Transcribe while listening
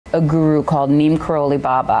a guru called Neem Karoli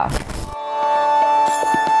Baba.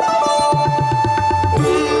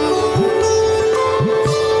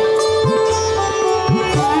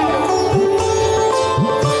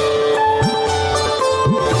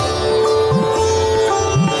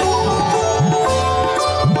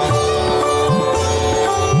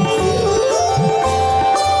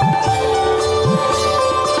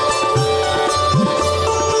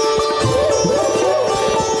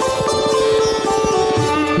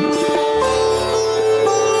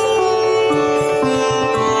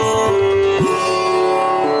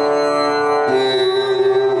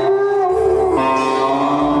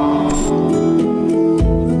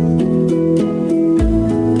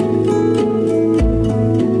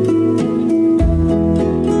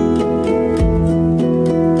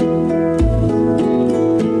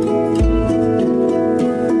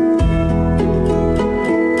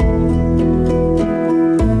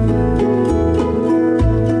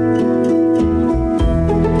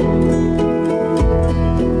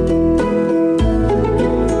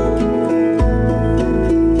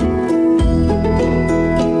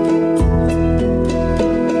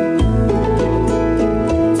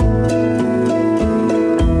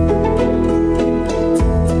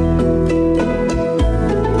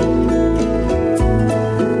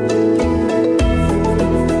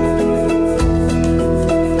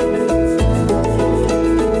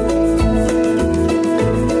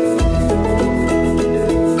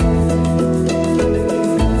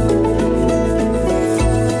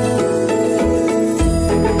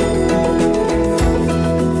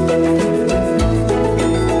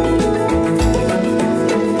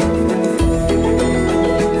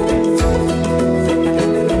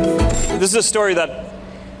 This is a story that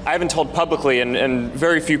I haven't told publicly and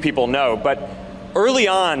very few people know, but early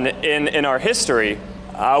on in our history,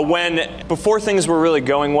 before things were really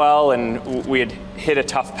going well and we had hit a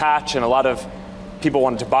tough patch and a lot of people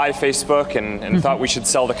wanted to buy Facebook and thought we should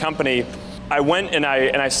sell the company, I went and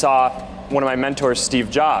I saw one of my mentors, Steve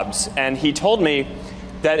Jobs, and he told me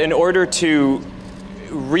that in order to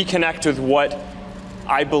reconnect with what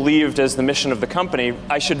I believed as the mission of the company,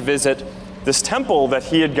 I should visit this temple that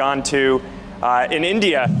he had gone to in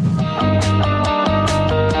India.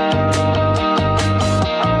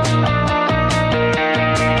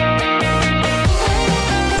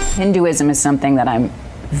 Hinduism is something that I'm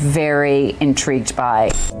very intrigued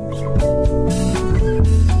by.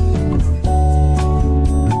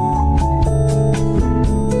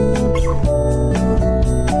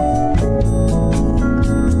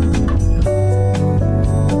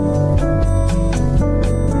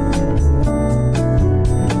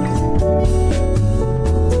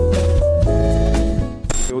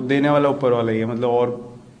 देने वाला ऊपर वाला ही है, मतलब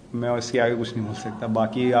और मैं इसके आगे कुछ नहीं बोल सकता।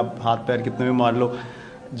 बाकी आप हाथ पैर कितने भी मार लो,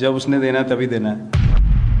 जब उसने देना है तभी देना है।